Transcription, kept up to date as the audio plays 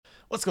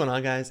What's going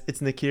on, guys? It's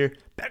Nick here,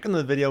 back in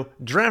the video.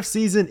 Draft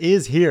season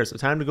is here, so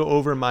time to go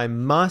over my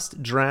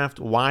must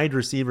draft wide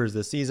receivers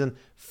this season.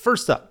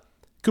 First up,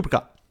 Cooper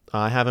Kupp.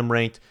 I have him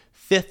ranked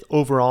 5th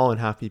overall in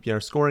half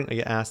PPR scoring. I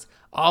get asked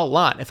a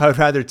lot if I would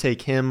rather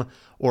take him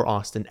or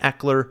Austin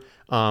Ekeler.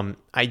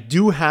 I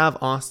do have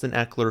Austin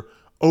Ekeler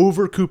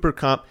over Cooper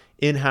Kupp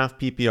in half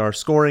PPR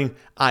scoring.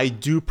 I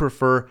do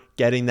prefer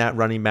getting that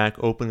running back,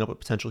 opening up a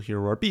potential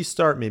hero RB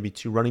start, maybe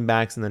 2 running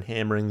backs, and then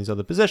hammering these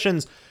other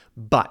positions.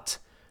 But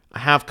I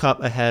have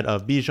Kupp ahead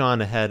of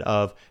Bijan, ahead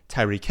of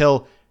Tyreek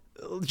Hill.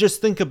 Just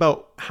think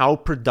about how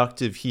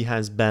productive he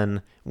has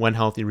been when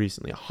healthy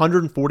recently.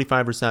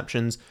 145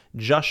 receptions,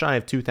 just shy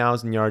of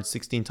 2,000 yards,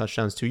 16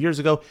 touchdowns 2 years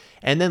ago.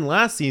 And then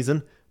last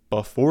season,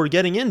 before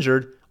getting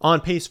injured,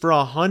 on pace for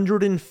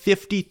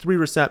 153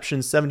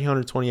 receptions,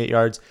 1,728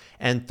 yards,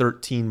 and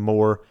 13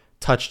 more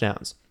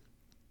touchdowns.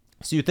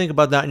 So you think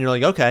about that and you're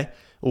like, okay,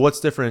 well,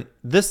 what's different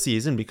this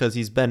season? Because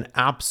he's been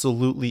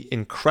absolutely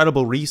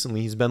incredible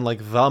recently. He's been like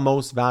the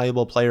most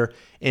valuable player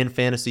in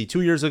fantasy 2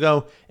 years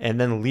ago, and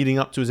then leading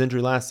up to his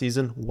injury last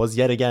season was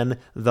yet again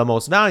the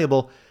most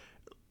valuable.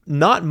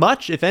 Not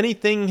much. If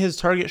anything, his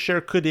target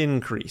share could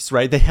increase,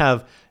 right? They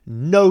have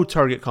no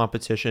target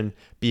competition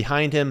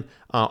behind him.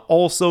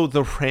 Also,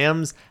 the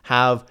Rams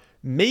have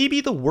maybe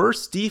the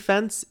worst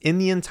defense in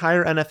the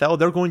entire NFL.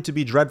 They're going to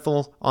be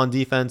dreadful on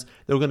defense.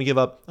 They're going to give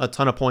up a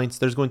ton of points.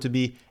 There's going to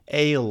be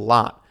a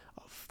lot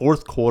of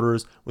fourth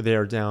quarters where they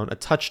are down a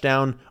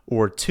touchdown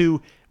or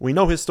 2. We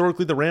know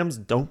historically the Rams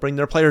don't bring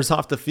their players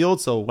off the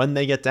field, so when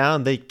they get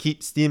down, they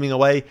keep steaming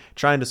away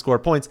trying to score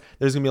points.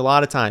 There's going to be a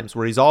lot of times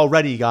where he's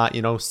already got,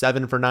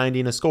 7 for 90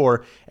 in a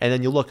score, and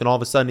then you look and all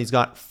of a sudden he's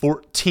got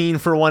 14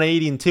 for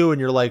 180 and 2,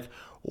 and you're like,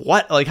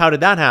 what? Like, how did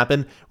that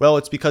happen? Well,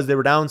 it's because they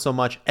were down so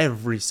much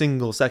every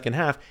single second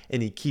half,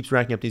 and he keeps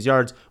racking up these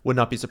yards. Would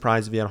not be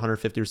surprised if he had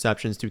 150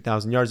 receptions,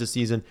 2,000 yards this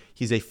season.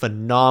 He's a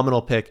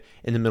phenomenal pick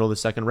in the middle of the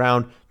second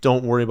round.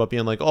 Don't worry about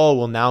being like, oh,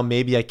 well, now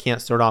maybe I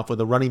can't start off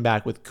with a running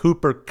back with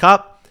Cooper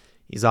Kupp.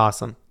 He's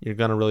awesome. You're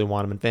going to really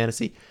want him in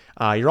fantasy.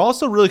 You're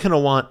also really going to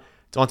want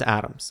Davante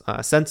Adams.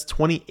 Since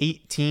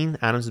 2018,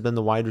 Adams has been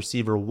the wide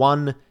receiver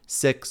 1,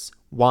 6,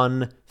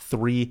 1,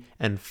 3,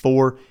 and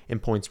 4 in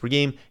points per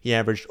game. He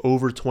averaged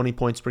over 20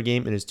 points per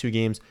game in his 2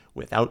 games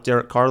without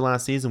Derek Carr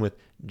last season. With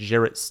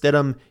Jarrett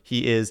Stidham,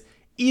 he is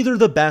either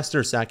the best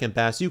or second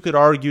best. You could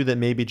argue that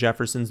maybe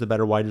Jefferson's the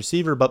better wide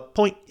receiver, but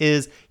point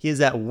is, he is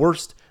at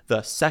worst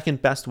the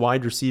second best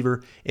wide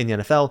receiver in the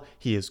NFL.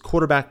 He is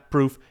quarterback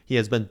proof. He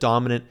has been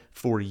dominant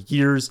for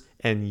years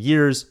and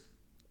years.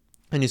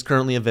 And he's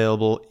currently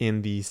available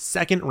in the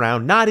second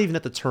round, not even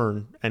at the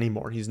turn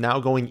anymore. He's now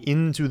going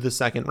into the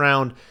second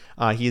round.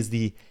 He is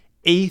the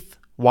 8th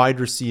wide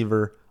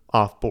receiver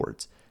off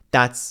boards.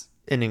 That's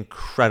an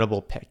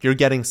incredible pick. You're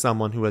getting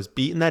someone who has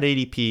beaten that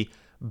ADP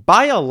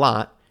by a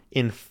lot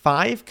in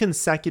 5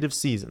 consecutive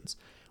seasons,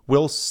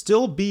 will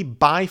still be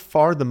by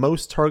far the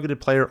most targeted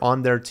player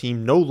on their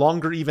team, no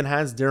longer even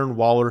has Darren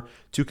Waller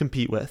to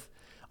compete with,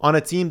 on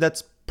a team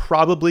that's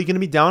probably going to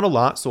be down a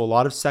lot, so a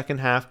lot of second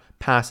half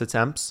pass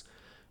attempts.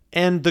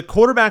 And the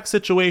quarterback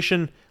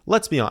situation,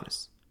 let's be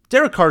honest,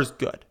 Derek Carr's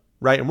good,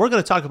 right? And we're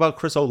going to talk about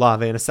Chris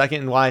Olave in a second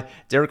and why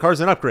Derek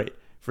Carr's an upgrade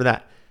for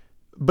that.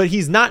 But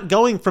he's not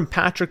going from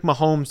Patrick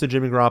Mahomes to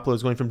Jimmy Garoppolo.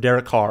 He's going from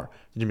Derek Carr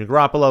to Jimmy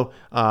Garoppolo.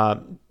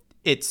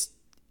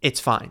 It's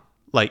fine.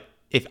 Like,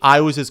 if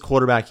I was his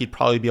quarterback, he'd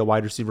probably be a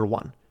wide receiver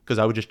 1 because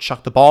I would just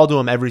chuck the ball to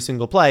him every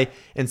single play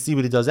and see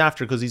what he does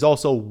after, because he's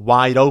also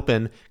wide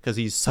open because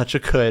he's such a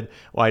good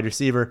wide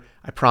receiver.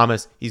 I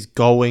promise he's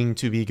going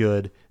to be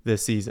good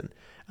this season.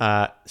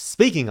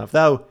 Speaking of,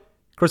 though,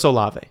 Chris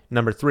Olave,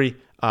 number 3,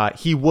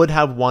 he would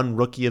have won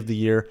Rookie of the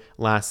Year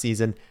last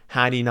season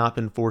had he not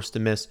been forced to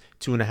miss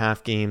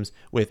 2.5 games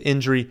with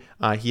injury.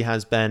 He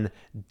has been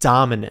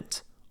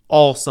dominant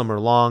all summer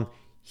long.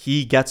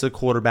 He gets a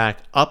quarterback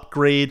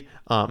upgrade,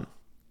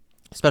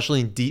 especially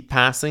in deep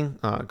passing,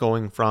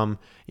 going from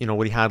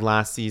what he had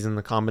last season,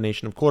 the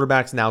combination of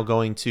quarterbacks, now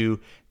going to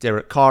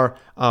Derek Carr.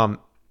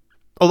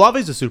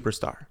 Olave's a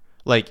superstar.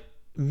 Like,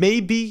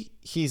 maybe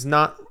he's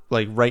not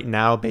like right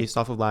now based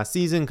off of last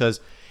season, because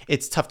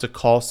it's tough to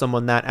call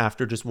someone that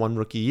after just one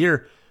rookie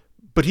year,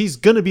 but he's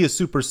going to be a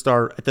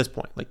superstar at this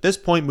point. Like, this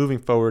point moving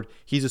forward,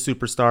 he's a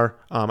superstar.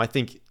 I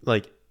think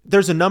like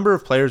there's a number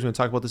of players, we're going to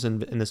talk about this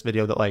in this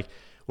video, that like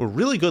were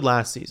really good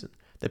last season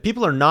that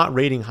people are not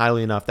rating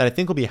highly enough that I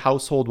think will be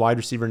household wide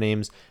receiver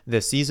names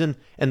this season.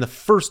 And the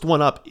first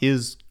one up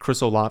is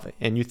Chris Olave.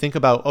 And you think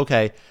about,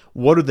 okay,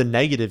 what are the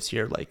negatives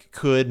here? Like,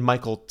 could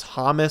Michael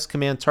Thomas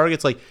command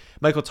targets? Like,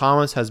 Michael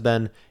Thomas has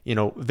been,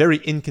 very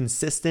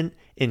inconsistent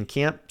in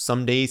camp.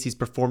 Some days he's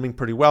performing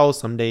pretty well,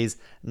 some days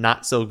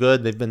not so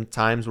good. There've been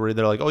times where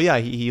they're like, oh yeah,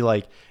 he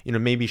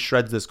maybe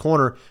shreds this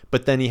corner,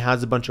 but then he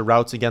has a bunch of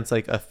routes against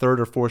like a 3rd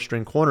or 4th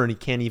string corner and he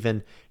can't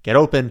even get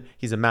open.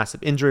 He's a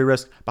massive injury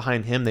risk.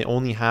 Behind him, they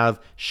only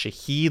have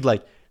Shaheed,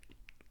 like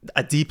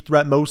a deep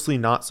threat mostly,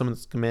 not someone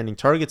that's commanding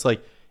targets.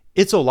 Like,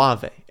 it's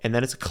Olave, and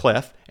then it's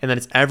Cliff, and then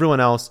it's everyone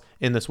else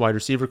in this wide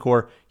receiver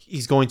core.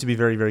 He's going to be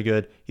very, very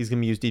good. He's going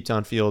to be used deep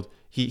downfield.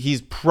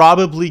 He's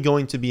probably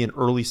going to be an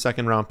early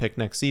second-round pick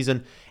next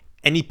season,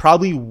 and he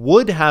probably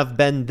would have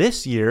been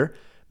this year,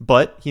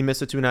 but he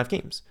missed the 2.5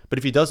 games. But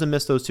if he doesn't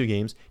miss those 2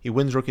 games, he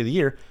wins Rookie of the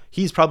Year.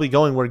 He's probably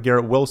going where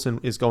Garrett Wilson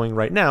is going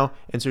right now,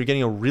 and so you're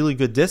getting a really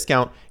good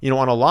discount,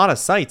 on a lot of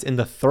sites in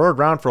the 3rd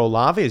round for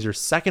Olave as your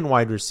second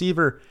wide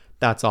receiver.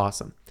 That's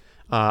awesome.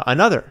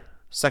 Another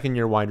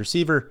second-year wide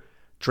receiver,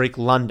 Drake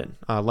London.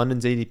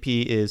 London's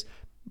ADP is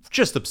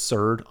just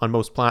absurd on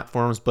most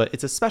platforms, but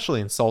it's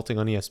especially insulting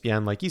on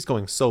ESPN. Like, he's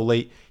going so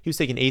late. He was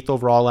taken 8th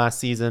overall last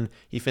season.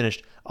 He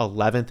finished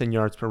 11th in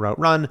yards per route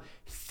run,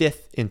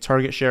 5th in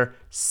target share,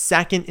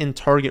 2nd in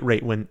target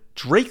rate. When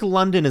Drake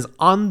London is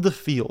on the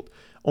field,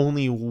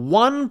 only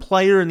one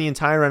player in the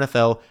entire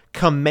NFL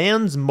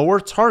commands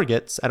more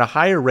targets at a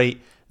higher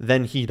rate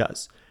than he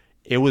does.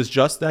 It was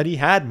just that he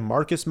had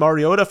Marcus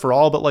Mariota for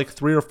all but like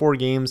 3 or 4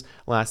 games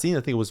last season. I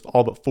think it was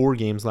all but 4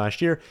 games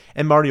last year.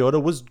 And Mariota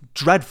was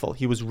dreadful.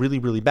 He was really,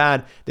 really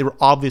bad. They were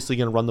obviously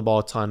going to run the ball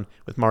a ton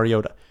with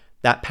Mariota.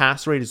 That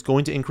pass rate is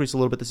going to increase a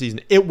little bit this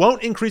season. It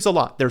won't increase a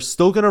lot. They're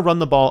still going to run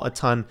the ball a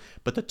ton,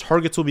 but the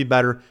targets will be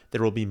better.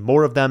 There will be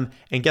more of them.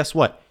 And guess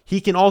what? He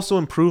can also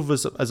improve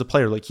as a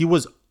player. Like, he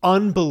was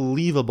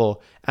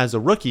unbelievable as a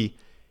rookie.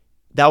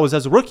 That was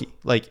as a rookie.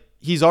 Like,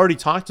 he's already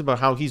talked about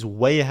how he's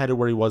way ahead of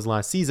where he was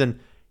last season.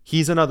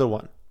 He's another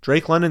one.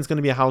 Drake London's going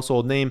to be a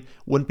household name.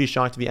 Wouldn't be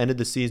shocked if he ended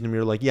the season and we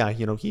were like, yeah,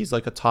 he's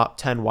like a top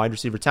 10 wide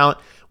receiver talent.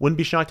 Wouldn't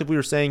be shocked if we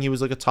were saying he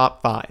was like a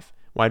top 5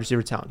 wide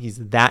receiver talent. He's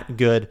that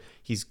good.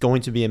 He's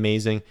going to be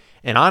amazing.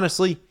 And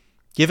honestly,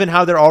 given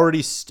how they're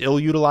already still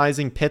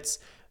utilizing Pitts,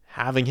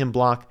 having him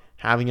block,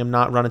 having him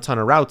not run a ton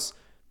of routes,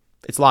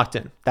 it's locked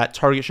in. That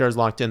target share is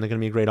locked in. They're going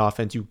to be a great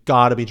offense. You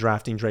got to be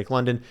drafting Drake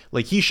London.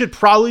 Like, he should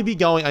probably be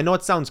going. I know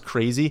it sounds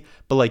crazy,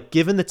 but like,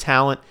 given the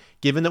talent,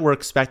 given that we're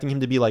expecting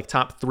him to be like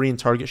top 3 in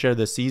target share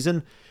this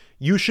season,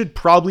 you should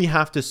probably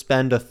have to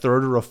spend a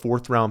 3rd or a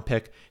 4th round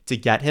pick to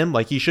get him.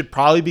 Like, he should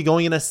probably be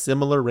going in a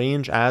similar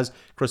range as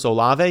Chris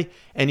Olave,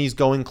 and he's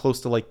going close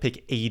to like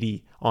pick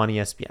 80 on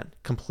ESPN.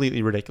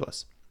 Completely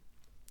ridiculous.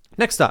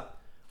 Next up,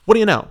 what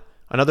do you know?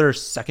 Another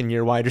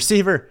second-year wide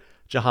receiver,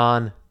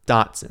 Jahan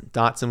Dotson.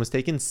 Dotson was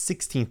taken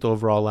 16th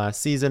overall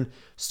last season.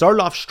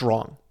 Started off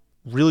strong.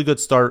 Really good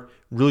start.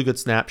 Really good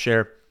snap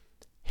share.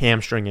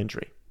 Hamstring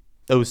injury.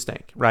 Those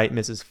stink, right?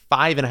 Misses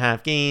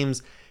 5.5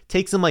 games.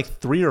 Takes him like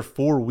 3 or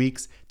 4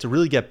 weeks to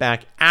really get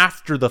back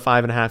after the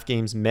 5.5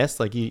 games missed.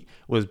 Like, he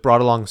was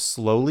brought along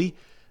slowly.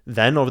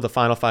 Then over the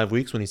final 5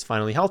 weeks, when he's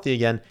finally healthy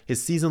again,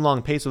 his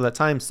season-long pace over that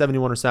time,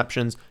 71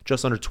 receptions,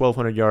 just under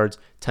 1,200 yards,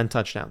 10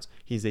 touchdowns.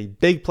 He's a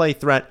big play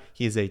threat.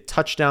 He's a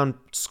touchdown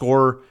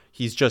scorer.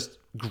 He's just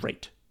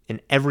great in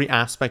every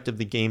aspect of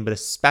the game, but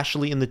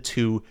especially in the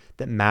 2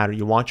 that matter.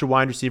 You want your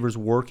wide receivers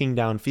working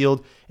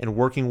downfield and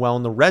working well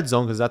in the red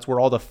zone, because that's where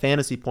all the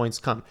fantasy points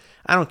come.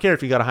 I don't care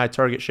if you got a high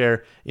target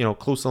share,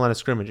 close to the line of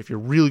scrimmage. If you're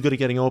really good at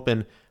getting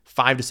open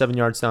 5 to 7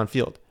 yards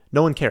downfield,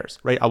 no one cares,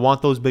 right? I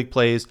want those big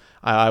plays.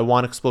 I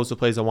want explosive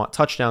plays. I want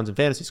touchdowns and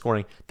fantasy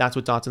scoring. That's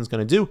what Dotson's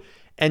going to do.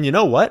 And you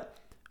know what?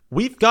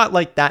 We've got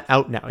like that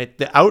out now.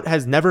 The out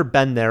has never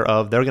been there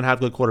of they're going to have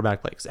good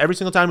quarterback plays. Every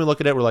single time we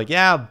look at it, we're like,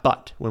 yeah,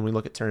 but when we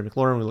look at Terry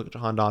McLaurin, we look at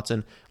Jahan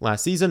Dotson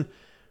last season,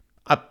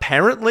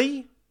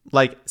 apparently,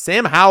 like,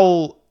 Sam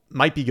Howell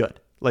might be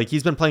good. Like,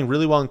 he's been playing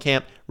really well in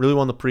camp, really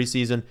well in the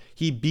preseason.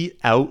 He beat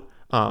out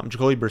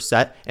Jacoby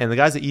Brissett, and the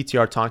guys at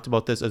ETR talked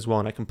about this as well,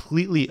 and I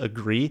completely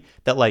agree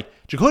that, like,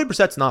 Jacoby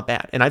Brissett's not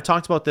bad. And I've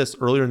talked about this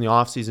earlier in the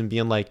offseason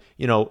being like,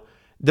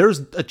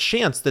 there's a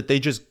chance that they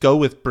just go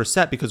with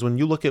Brissett, because when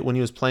you look at when he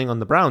was playing on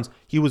the Browns,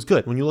 he was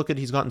good. When you look at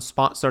he's gotten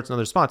spot starts in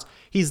other spots,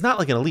 he's not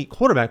like an elite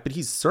quarterback, but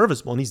he's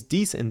serviceable and he's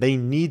decent. And they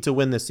need to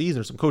win this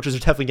season. Some coaches are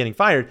definitely getting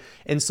fired.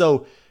 And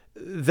so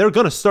they're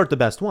going to start the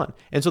best one.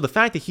 And so the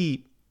fact that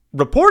he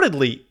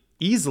reportedly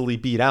easily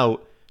beat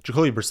out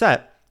Jacoby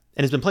Brissett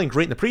and has been playing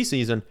great in the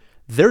preseason,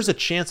 there's a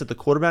chance that the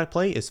quarterback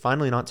play is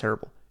finally not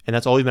terrible. And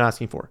that's all we've been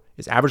asking for,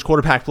 is average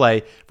quarterback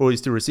play for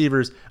these 2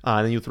 receivers.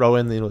 And then you throw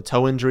in the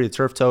toe injury, the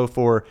turf toe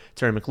for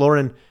Terry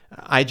McLaurin.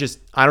 I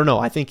don't know.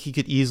 I think he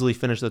could easily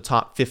finish the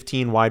top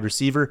 15 wide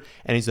receiver,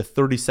 and he's the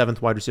 37th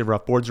wide receiver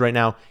off boards right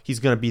now. He's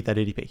going to beat that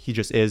ADP. He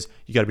just is.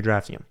 You got to be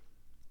drafting him.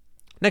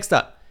 Next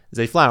up,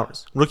 Zay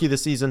Flowers, rookie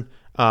this season,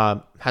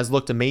 has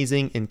looked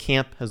amazing in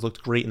camp, has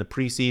looked great in the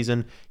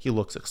preseason. He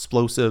looks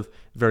explosive,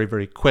 very,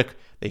 very quick.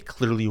 They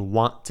clearly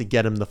want to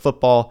get him the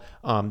football.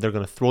 They're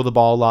going to throw the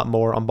ball a lot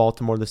more on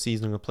Baltimore this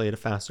season. They're going to play at a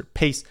faster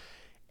pace.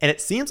 And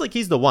it seems like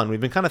he's the one. We've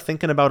been kind of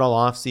thinking about all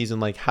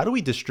offseason, like, how do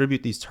we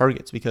distribute these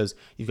targets? Because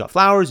you've got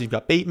Flowers, you've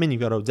got Bateman,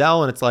 you've got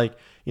Odell, and it's like,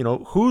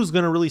 who's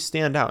going to really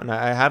stand out? And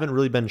I haven't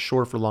really been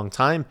sure for a long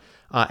time.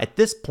 At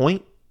this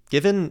point,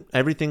 given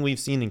everything we've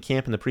seen in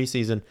camp in the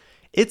preseason,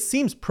 it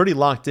seems pretty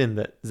locked in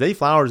that Zay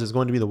Flowers is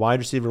going to be the wide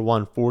receiver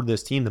 1 for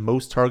this team, the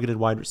most targeted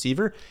wide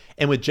receiver.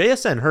 And with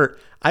JSN hurt,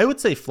 I would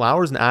say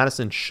Flowers and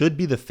Addison should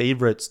be the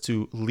favorites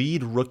to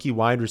lead rookie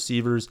wide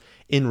receivers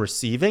in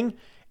receiving.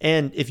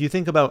 And if you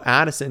think about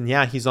Addison,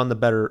 yeah, he's on the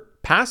better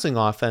passing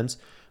offense,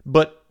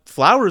 but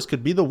Flowers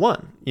could be the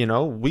one.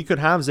 We could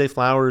have Zay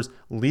Flowers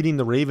leading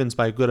the Ravens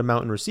by a good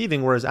amount in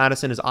receiving, whereas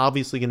Addison is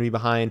obviously going to be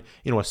behind,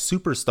 a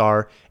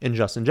superstar in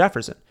Justin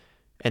Jefferson.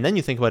 And then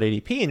you think about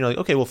ADP and you're like,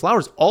 okay, well,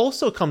 Flowers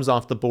also comes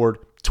off the board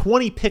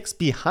 20 picks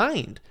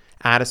behind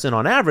Addison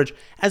on average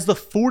as the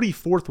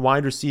 44th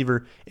wide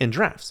receiver in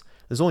drafts.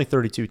 There's only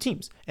 32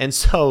 teams. And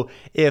so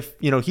if,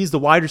 he's the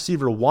wide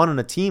receiver 1 on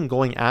a team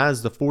going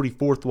as the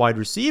 44th wide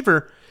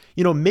receiver,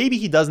 maybe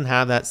he doesn't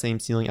have that same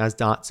ceiling as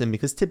Dotson,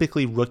 because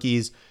typically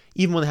rookies,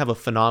 even when they have a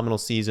phenomenal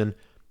season,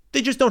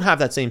 they just don't have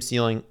that same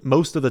ceiling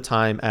most of the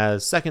time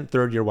as second,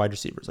 third year wide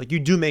receivers. Like, you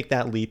do make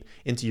that leap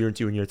into year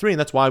 2 and year 3, and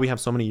that's why we have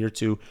so many year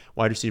 2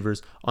 wide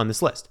receivers on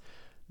this list.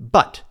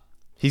 But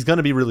he's going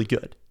to be really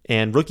good.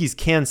 And rookies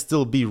can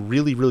still be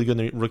really, really good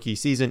in the rookie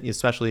season,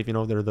 especially if,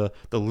 they're the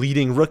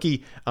leading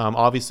rookie.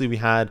 Obviously, we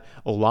had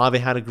Olave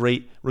had a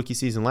great rookie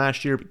season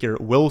last year, but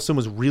Garrett Wilson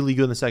was really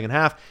good in the second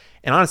half.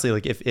 And honestly,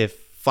 like if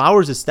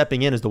Flowers is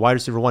stepping in as the wide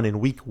receiver 1 in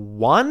week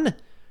 1,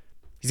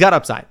 he's got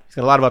upside. He's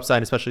got a lot of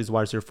upside, especially as a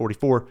wide receiver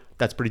 44.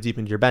 That's pretty deep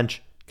into your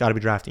bench. Got to be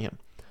drafting him.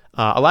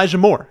 Elijah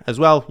Moore as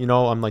well.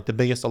 I'm like the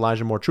biggest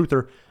Elijah Moore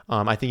truther.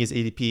 I think his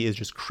ADP is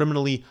just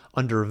criminally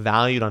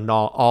undervalued on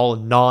all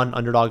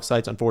non-underdog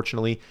sites,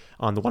 unfortunately.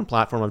 On the one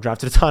platform I've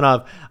drafted a ton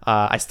of.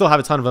 I still have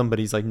a ton of them, but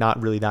he's like not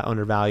really that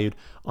undervalued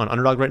on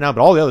Underdog right now.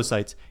 But all the other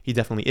sites, he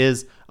definitely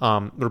is.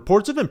 The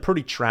reports have been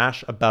pretty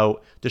trash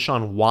about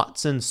Deshaun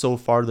Watson so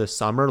far this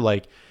summer.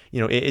 Like,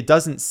 it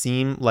doesn't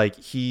seem like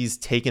he's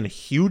taken a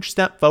huge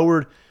step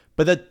forward,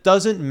 but that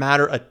doesn't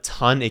matter a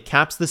ton. It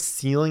caps the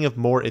ceiling of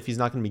Moore if he's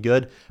not going to be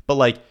good. But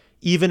like,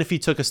 even if he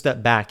took a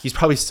step back, he's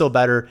probably still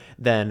better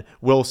than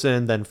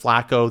Wilson, than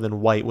Flacco,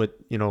 than White, with,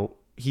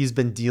 he's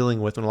been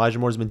dealing with, and Elijah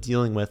Moore's been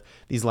dealing with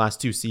these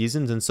last 2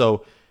 seasons. And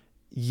so,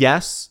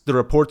 yes, the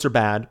reports are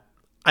bad.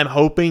 I'm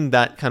hoping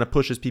that kind of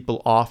pushes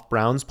people off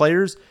Browns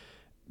players,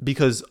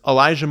 because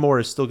Elijah Moore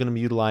is still going to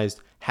be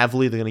utilized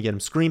heavily. They're going to get him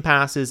screen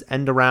passes,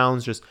 end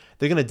arounds,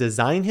 they're going to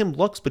design him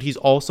looks, but he's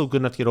also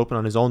good enough to get open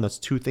on his own. That's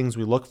 2 things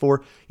we look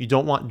for. You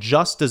don't want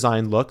just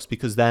designed looks,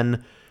 because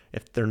then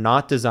if they're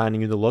not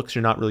designing you the looks,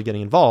 you're not really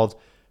getting involved.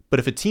 But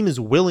if a team is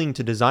willing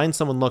to design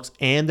someone looks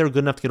and they're good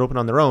enough to get open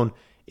on their own,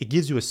 it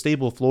gives you a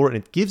stable floor, and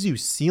it gives you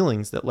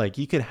ceilings that, like,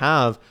 you could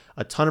have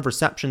a ton of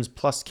receptions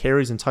plus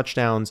carries and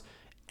touchdowns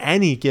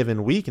any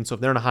given week. And so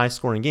if they're in a high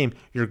scoring game,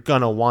 you're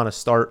going to want to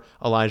start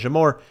Elijah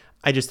Moore.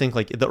 I just think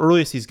like the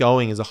earliest he's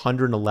going is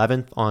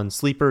 111th on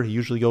Sleeper. He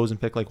usually goes and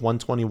pick like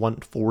 120,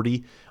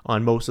 140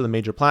 on most of the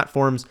major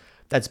platforms.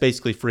 That's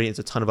basically free. It's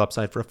a ton of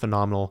upside for a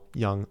phenomenal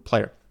young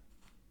player.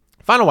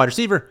 Final wide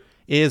receiver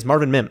is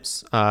Marvin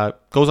Mims.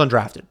 Goes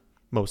undrafted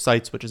most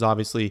sites, which is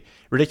obviously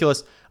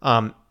ridiculous.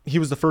 He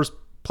was the first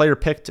player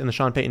picked in the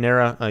Sean Payton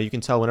era. You can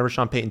tell whenever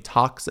Sean Payton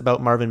talks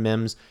about Marvin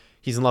Mims,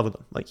 he's in love with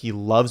him. Like, he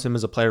loves him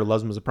as a player,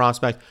 loves him as a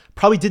prospect.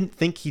 Probably didn't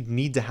think he'd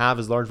need to have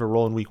as large of a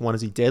role in week 1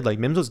 as he did. Like,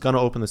 Mims was going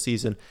to open the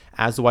season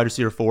as the wide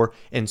receiver 4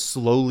 and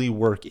slowly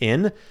work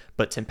in.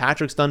 But Tim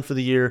Patrick's done for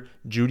the year.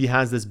 Judy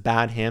has this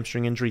bad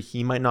hamstring injury.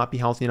 He might not be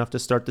healthy enough to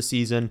start the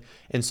season.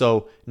 And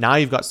so now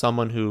you've got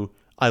someone who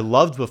I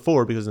loved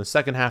before, because in the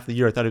second half of the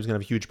year, I thought he was going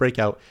to have a huge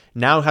breakout.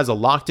 Now has a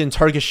locked-in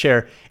target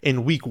share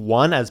in week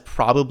 1 as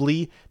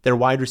probably their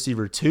wide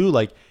receiver 2.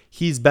 Like,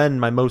 he's been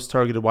my most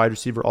targeted wide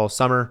receiver all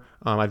summer.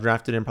 I've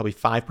drafted him probably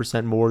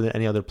 5% more than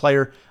any other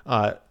player.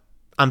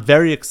 I'm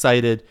very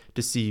excited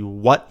to see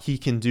what he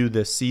can do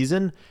this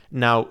season.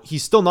 Now,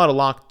 he's still not a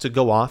lock to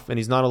go off, and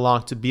he's not a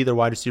lock to be their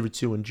wide receiver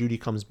 2 when Judy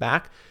comes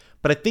back.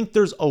 But I think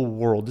there's a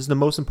world. This is the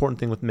most important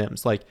thing with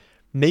Mims. Like,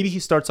 maybe he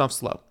starts off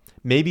slow.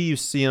 Maybe you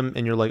see him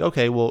and you're like,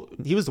 okay, well,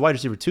 he was the wide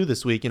receiver 2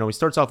 this week. He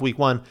starts off week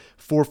 1,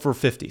 4 for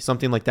 50,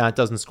 something like that,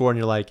 doesn't score. And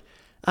you're like,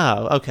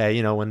 oh,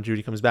 okay, when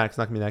Judy comes back, it's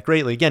not going to be that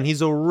great. Like, again,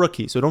 he's a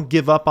rookie, so don't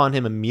give up on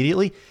him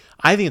immediately.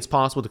 I think it's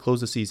possible to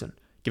close the season,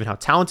 given how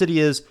talented he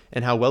is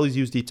and how well he's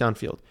used deep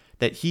downfield,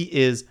 that he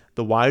is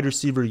the wide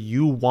receiver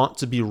you want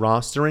to be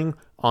rostering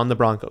on the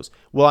Broncos.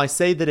 Will I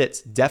say that it's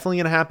definitely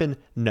going to happen?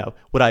 No.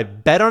 Would I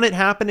bet on it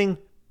happening?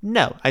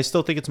 No. I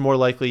still think it's more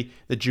likely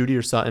that Judy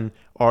or Sutton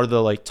are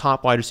the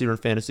top wide receiver in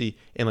fantasy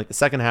in the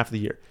second half of the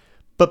year.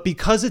 But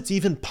because it's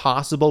even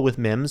possible with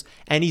Mims,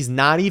 and he's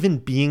not even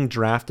being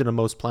drafted on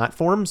most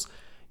platforms,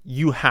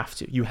 you have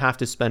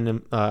to spend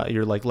him,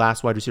 your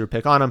last wide receiver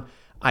pick on him.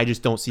 I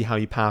just don't see how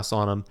you pass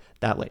on him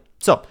that late.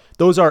 So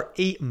those are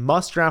 8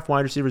 must-draft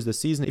wide receivers this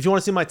season. If you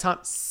want to see my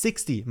top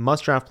 60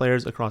 must-draft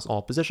players across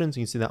all positions,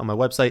 you can see that on my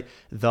website,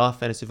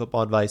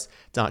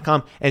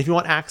 thefantasyfootballadvice.com. And if you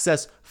want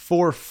access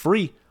for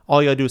free,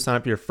 all you got to do is sign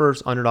up for your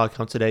first Underdog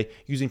account today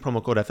using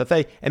promo code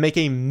FFA and make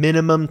a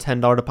minimum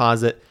 $10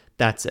 deposit.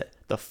 That's it.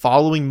 The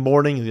following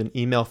morning, you get an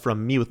email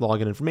from me with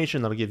login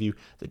information. That'll give you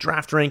the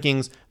draft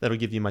rankings. That'll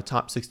give you my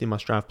top 60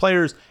 must-draft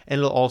players. And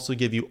it'll also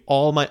give you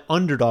all my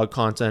Underdog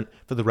content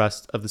for the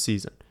rest of the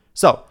season.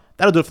 So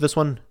that'll do it for this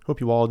one. Hope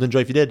you all did enjoy.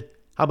 If you did,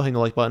 how about hitting the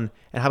like button?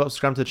 And how about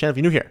subscribing to the channel if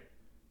you're new here?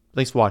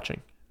 Thanks for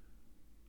watching.